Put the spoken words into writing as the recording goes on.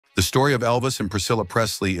The story of Elvis and Priscilla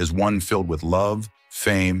Presley is one filled with love,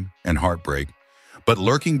 fame, and heartbreak, but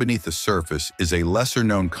lurking beneath the surface is a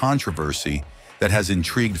lesser-known controversy that has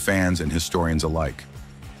intrigued fans and historians alike.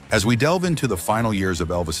 As we delve into the final years of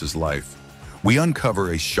Elvis's life, we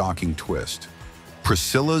uncover a shocking twist: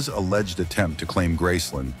 Priscilla's alleged attempt to claim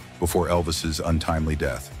Graceland before Elvis's untimely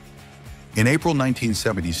death. In April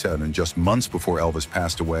 1977, just months before Elvis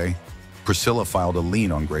passed away, Priscilla filed a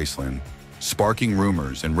lien on Graceland, sparking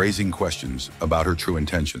rumors and raising questions about her true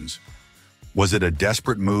intentions. Was it a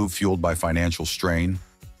desperate move fueled by financial strain,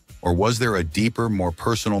 or was there a deeper, more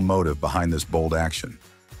personal motive behind this bold action?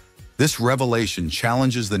 This revelation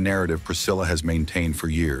challenges the narrative Priscilla has maintained for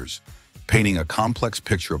years, painting a complex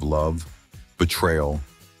picture of love, betrayal,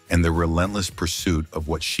 and the relentless pursuit of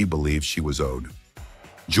what she believed she was owed.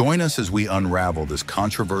 Join us as we unravel this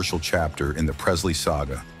controversial chapter in the Presley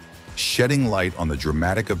saga, shedding light on the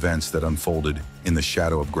dramatic events that unfolded in the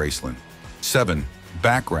shadow of Graceland. 7.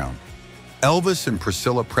 Background. Elvis and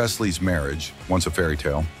Priscilla Presley's marriage, once a fairy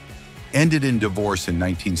tale, ended in divorce in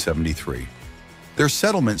 1973. Their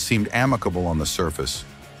settlement seemed amicable on the surface,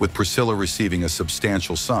 with Priscilla receiving a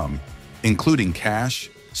substantial sum, including cash,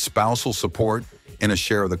 spousal support, and a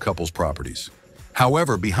share of the couple's properties.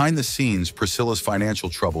 However, behind the scenes, Priscilla's financial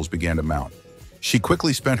troubles began to mount. She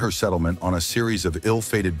quickly spent her settlement on a series of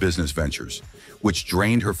ill-fated business ventures, which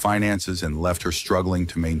drained her finances and left her struggling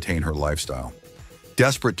to maintain her lifestyle.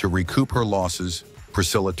 Desperate to recoup her losses,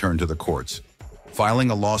 Priscilla turned to the courts, filing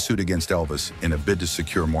a lawsuit against Elvis in a bid to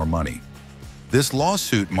secure more money. This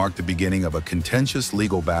lawsuit marked the beginning of a contentious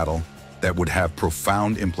legal battle that would have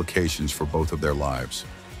profound implications for both of their lives.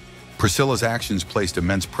 Priscilla's actions placed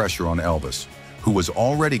immense pressure on Elvis, who was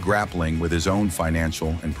already grappling with his own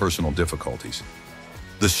financial and personal difficulties.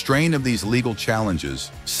 The strain of these legal challenges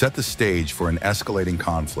set the stage for an escalating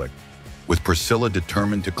conflict, with Priscilla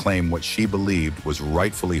determined to claim what she believed was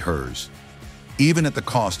rightfully hers, even at the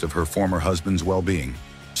cost of her former husband's well-being.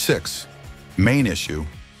 6. Main issue.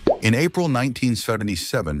 In April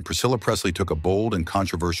 1977, Priscilla Presley took a bold and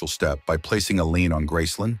controversial step by placing a lien on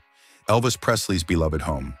Graceland, Elvis Presley's beloved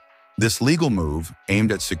home. This legal move,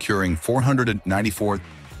 aimed at securing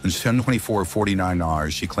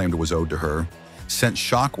 $494.49 she claimed was owed to her, sent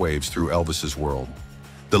shockwaves through Elvis's world.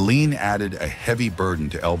 The lien added a heavy burden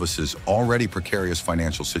to Elvis's already precarious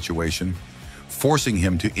financial situation, forcing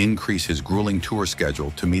him to increase his grueling tour schedule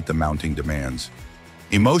to meet the mounting demands.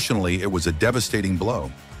 Emotionally, it was a devastating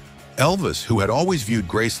blow. Elvis, who had always viewed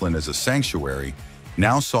Graceland as a sanctuary,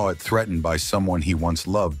 now saw it threatened by someone he once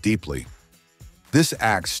loved deeply. This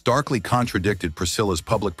act starkly contradicted Priscilla's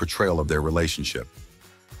public portrayal of their relationship.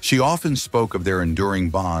 She often spoke of their enduring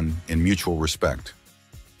bond and mutual respect.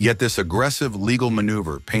 Yet this aggressive legal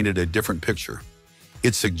maneuver painted a different picture.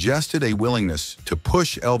 It suggested a willingness to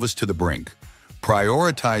push Elvis to the brink,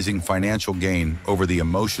 prioritizing financial gain over the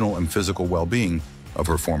emotional and physical well-being of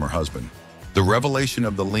her former husband. The revelation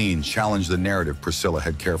of the lien challenged the narrative Priscilla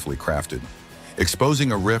had carefully crafted,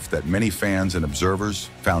 exposing a rift that many fans and observers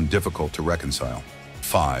found difficult to reconcile.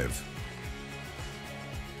 5.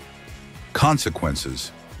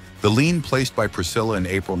 Consequences. The lien placed by Priscilla in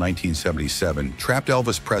April 1977 trapped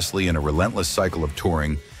Elvis Presley in a relentless cycle of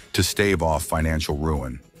touring to stave off financial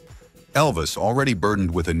ruin. Elvis, already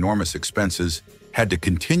burdened with enormous expenses, had to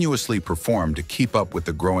continuously perform to keep up with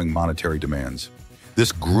the growing monetary demands.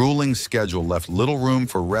 This grueling schedule left little room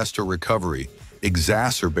for rest or recovery,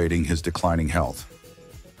 exacerbating his declining health.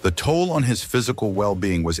 The toll on his physical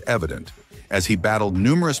well-being was evident, as he battled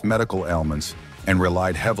numerous medical ailments and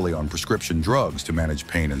relied heavily on prescription drugs to manage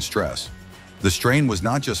pain and stress. The strain was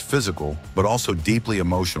not just physical, but also deeply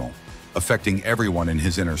emotional, affecting everyone in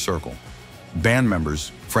his inner circle. Band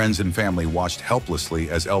members, friends, and family watched helplessly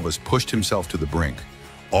as Elvis pushed himself to the brink,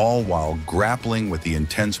 all while grappling with the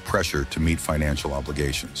intense pressure to meet financial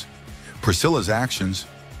obligations. Priscilla's actions,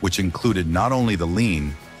 which included not only the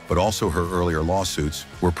lien, but also her earlier lawsuits,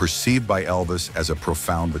 were perceived by Elvis as a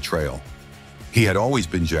profound betrayal. He had always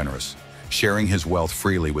been generous, sharing his wealth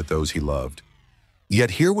freely with those he loved. Yet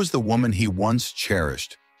here was the woman he once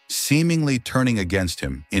cherished, seemingly turning against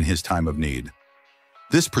him in his time of need.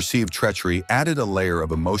 This perceived treachery added a layer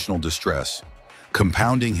of emotional distress,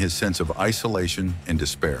 compounding his sense of isolation and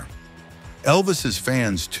despair. Elvis's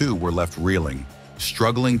fans, too, were left reeling,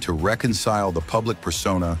 struggling to reconcile the public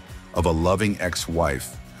persona of a loving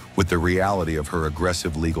ex-wife with the reality of her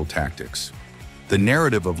aggressive legal tactics. The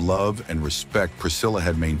narrative of love and respect Priscilla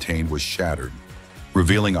had maintained was shattered,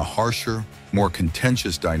 revealing a harsher, more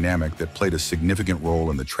contentious dynamic that played a significant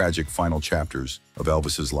role in the tragic final chapters of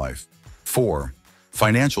Elvis's life. 4.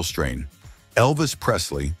 Financial strain. Elvis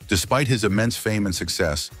Presley, despite his immense fame and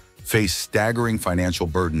success, faced staggering financial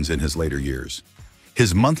burdens in his later years.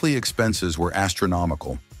 His monthly expenses were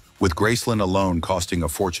astronomical, with Graceland alone costing a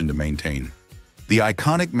fortune to maintain. The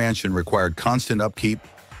iconic mansion required constant upkeep,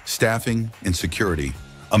 staffing, and security,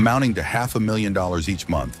 amounting to $500,000 each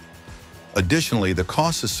month. Additionally, the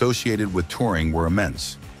costs associated with touring were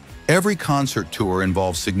immense. Every concert tour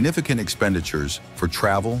involved significant expenditures for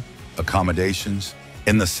travel, accommodations,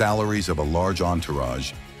 and the salaries of a large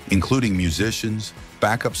entourage, including musicians,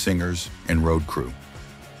 backup singers, and road crew.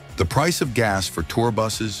 The price of gas for tour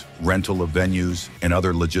buses, rental of venues, and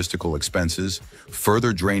other logistical expenses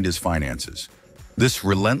further drained his finances. This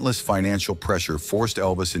relentless financial pressure forced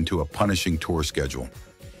Elvis into a punishing tour schedule.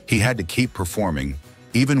 He had to keep performing,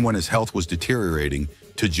 even when his health was deteriorating,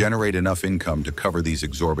 to generate enough income to cover these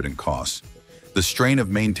exorbitant costs. The strain of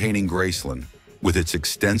maintaining Graceland, with its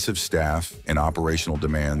extensive staff and operational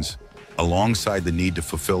demands, alongside the need to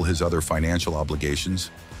fulfill his other financial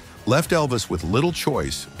obligations, left Elvis with little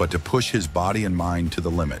choice but to push his body and mind to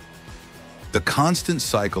the limit. The constant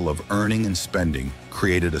cycle of earning and spending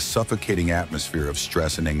created a suffocating atmosphere of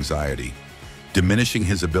stress and anxiety, diminishing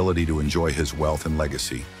his ability to enjoy his wealth and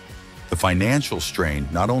legacy. The financial strain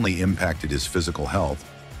not only impacted his physical health,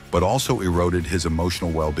 but also eroded his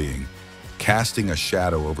emotional well-being, casting a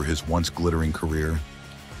shadow over his once glittering career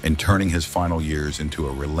and turning his final years into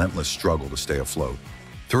a relentless struggle to stay afloat.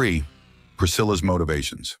 3. Priscilla's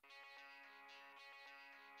motivations.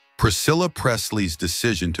 Priscilla Presley's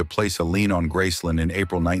decision to place a lien on Graceland in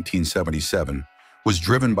April 1977 was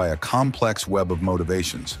driven by a complex web of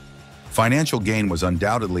motivations. Financial gain was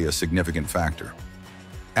undoubtedly a significant factor.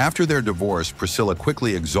 After their divorce, Priscilla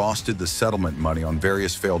quickly exhausted the settlement money on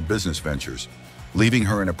various failed business ventures, leaving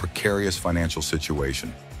her in a precarious financial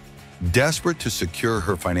situation. Desperate to secure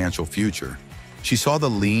her financial future, she saw the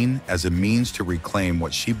lien as a means to reclaim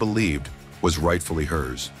what she believed was rightfully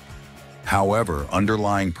hers. However,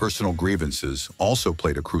 underlying personal grievances also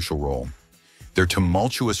played a crucial role. Their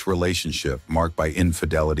tumultuous relationship, marked by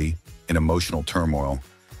infidelity and emotional turmoil,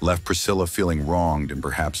 left Priscilla feeling wronged and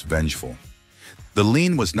perhaps vengeful. The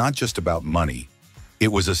lien was not just about money.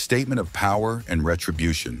 It was a statement of power and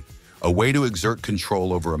retribution, a way to exert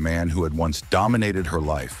control over a man who had once dominated her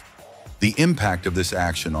life. The impact of this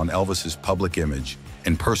action on Elvis's public image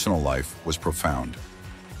and personal life was profound.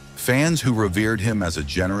 Fans who revered him as a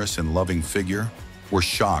generous and loving figure were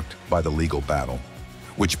shocked by the legal battle,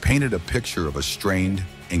 which painted a picture of a strained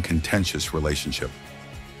and contentious relationship.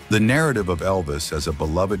 The narrative of Elvis as a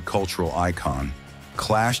beloved cultural icon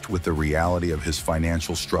clashed with the reality of his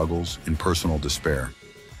financial struggles and personal despair.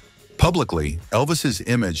 Publicly, Elvis's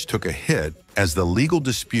image took a hit as the legal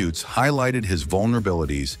disputes highlighted his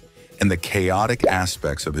vulnerabilities and the chaotic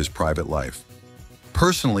aspects of his private life.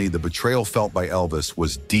 Personally, the betrayal felt by Elvis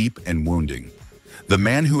was deep and wounding. The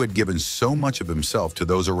man who had given so much of himself to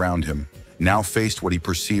those around him now faced what he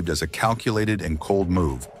perceived as a calculated and cold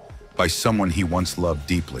move by someone he once loved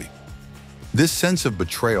deeply. This sense of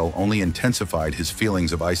betrayal only intensified his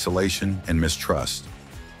feelings of isolation and mistrust,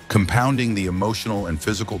 compounding the emotional and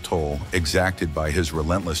physical toll exacted by his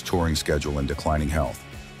relentless touring schedule and declining health.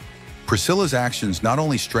 Priscilla's actions not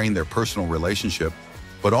only strained their personal relationship,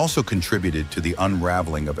 but also contributed to the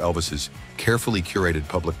unraveling of Elvis's carefully curated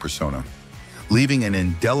public persona, leaving an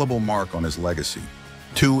indelible mark on his legacy.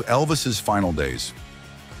 2. Elvis's final days.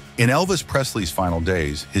 In Elvis Presley's final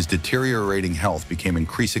days, his deteriorating health became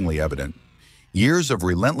increasingly evident. Years of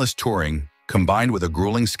relentless touring, combined with a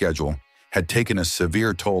grueling schedule, had taken a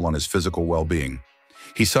severe toll on his physical well-being.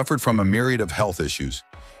 He suffered from a myriad of health issues,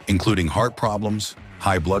 including heart problems,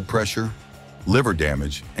 high blood pressure, liver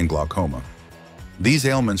damage, and glaucoma. These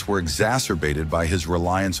ailments were exacerbated by his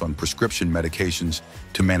reliance on prescription medications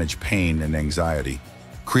to manage pain and anxiety,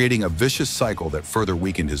 creating a vicious cycle that further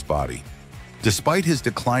weakened his body. Despite his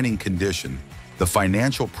declining condition, the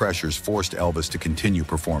financial pressures forced Elvis to continue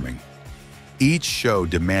performing. Each show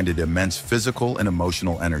demanded immense physical and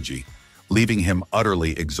emotional energy, leaving him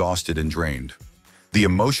utterly exhausted and drained. The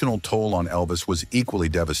emotional toll on Elvis was equally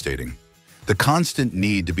devastating. The constant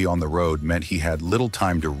need to be on the road meant he had little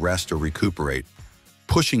time to rest or recuperate,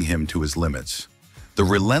 pushing him to his limits. The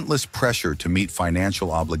relentless pressure to meet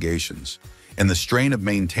financial obligations and the strain of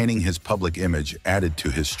maintaining his public image added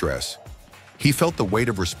to his stress. He felt the weight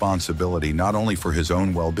of responsibility not only for his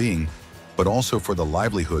own well-being, but also for the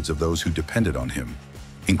livelihoods of those who depended on him,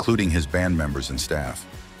 including his band members and staff.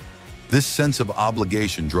 This sense of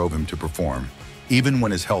obligation drove him to perform, even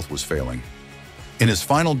when his health was failing. In his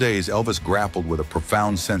final days, Elvis grappled with a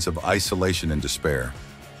profound sense of isolation and despair.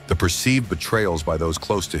 The perceived betrayals by those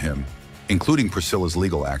close to him, including Priscilla's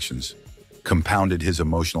legal actions, compounded his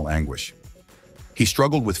emotional anguish. He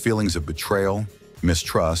struggled with feelings of betrayal,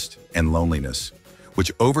 mistrust, and loneliness,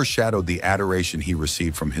 which overshadowed the adoration he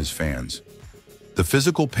received from his fans. The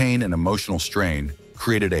physical pain and emotional strain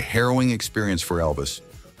created a harrowing experience for Elvis,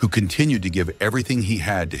 who continued to give everything he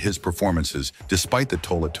had to his performances despite the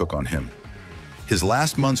toll it took on him. His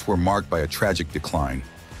last months were marked by a tragic decline,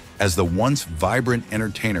 as the once vibrant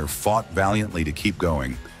entertainer fought valiantly to keep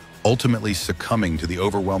going, ultimately succumbing to the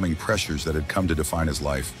overwhelming pressures that had come to define his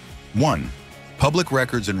life. 1. Public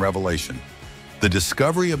records and revelation. The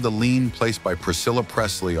discovery of the lien placed by Priscilla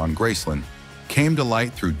Presley on Graceland came to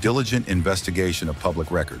light through diligent investigation of public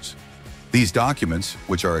records. These documents,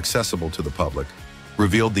 which are accessible to the public,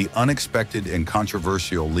 revealed the unexpected and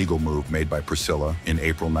controversial legal move made by Priscilla in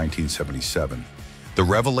April 1977. The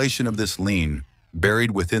revelation of this lien,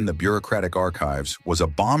 buried within the bureaucratic archives, was a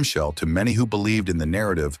bombshell to many who believed in the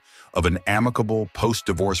narrative of an amicable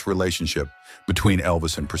post-divorce relationship between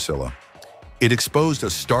Elvis and Priscilla. It exposed a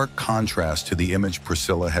stark contrast to the image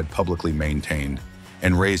Priscilla had publicly maintained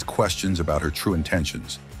and raised questions about her true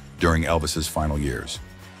intentions during Elvis's final years.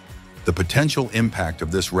 The potential impact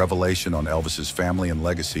of this revelation on Elvis's family and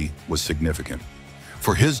legacy was significant.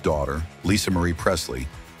 For his daughter, Lisa Marie Presley,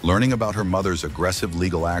 learning about her mother's aggressive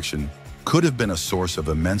legal action could have been a source of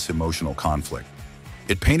immense emotional conflict.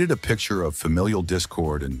 It painted a picture of familial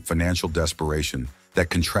discord and financial desperation that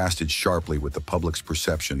contrasted sharply with the public's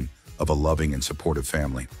perception of a loving and supportive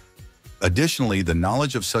family. Additionally, the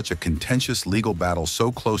knowledge of such a contentious legal battle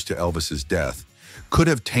so close to Elvis's death could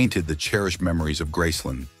have tainted the cherished memories of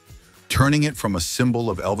Graceland, turning it from a symbol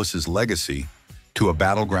of Elvis's legacy to a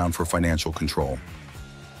battleground for financial control.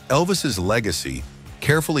 Elvis's legacy,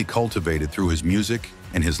 carefully cultivated through his music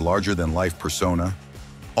and his larger-than-life persona,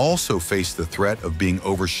 also faced the threat of being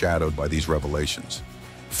overshadowed by these revelations.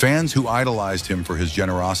 Fans who idolized him for his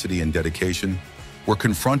generosity and dedication were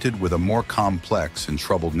confronted with a more complex and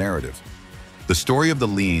troubled narrative. The story of the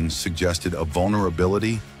lien suggested a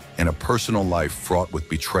vulnerability and a personal life fraught with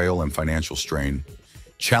betrayal and financial strain,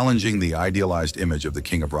 challenging the idealized image of the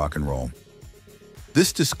king of rock and roll.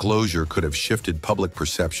 This disclosure could have shifted public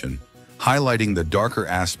perception, highlighting the darker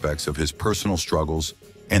aspects of his personal struggles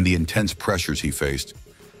and the intense pressures he faced,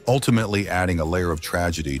 ultimately adding a layer of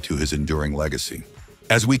tragedy to his enduring legacy.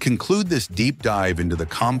 As we conclude this deep dive into the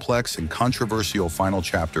complex and controversial final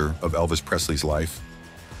chapter of Elvis Presley's life,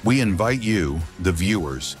 we invite you, the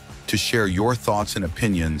viewers, to share your thoughts and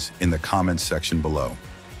opinions in the comments section below.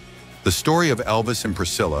 The story of Elvis and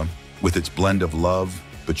Priscilla, with its blend of love,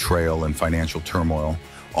 betrayal, and financial turmoil,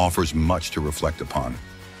 offers much to reflect upon.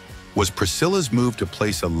 Was Priscilla's move to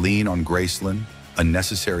place a lien on Graceland a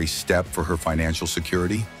necessary step for her financial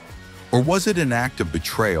security? Or was it an act of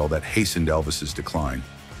betrayal that hastened Elvis's decline?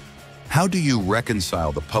 How do you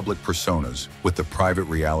reconcile the public personas with the private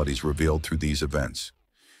realities revealed through these events?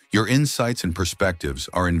 Your insights and perspectives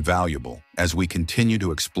are invaluable as we continue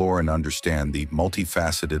to explore and understand the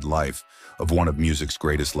multifaceted life of one of music's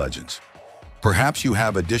greatest legends. Perhaps you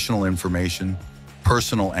have additional information,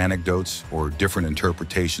 personal anecdotes, or different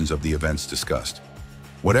interpretations of the events discussed.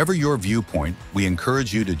 Whatever your viewpoint, we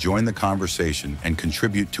encourage you to join the conversation and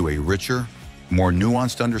contribute to a richer, more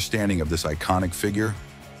nuanced understanding of this iconic figure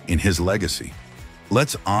in his legacy.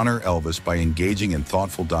 Let's honor Elvis by engaging in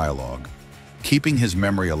thoughtful dialogue, keeping his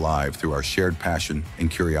memory alive through our shared passion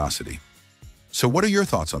and curiosity. So what are your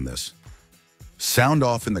thoughts on this? Sound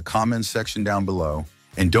off in the comments section down below,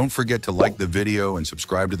 and don't forget to like the video and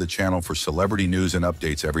subscribe to the channel for celebrity news and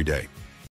updates every day.